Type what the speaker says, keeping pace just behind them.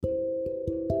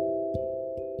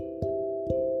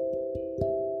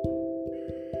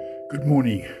Good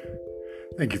morning.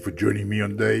 Thank you for joining me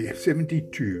on day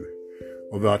 72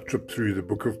 of our trip through the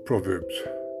book of Proverbs.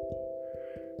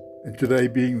 And today,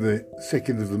 being the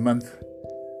second of the month,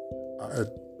 I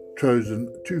have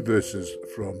chosen two verses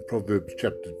from Proverbs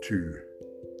chapter 2.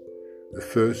 The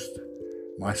first,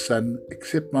 "My son,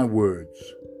 accept my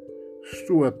words,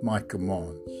 store up my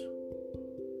commands,"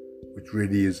 which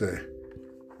really is a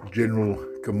general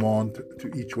command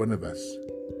to each one of us.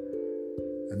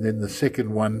 And then the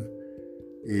second one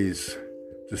is,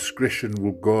 "Discretion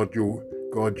will guard you,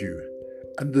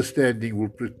 understanding will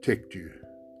protect you."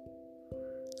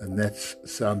 And that's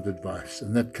sound advice,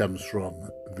 and that comes from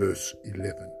verse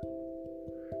 11.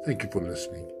 Thank you for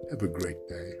listening. Have a great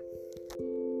day.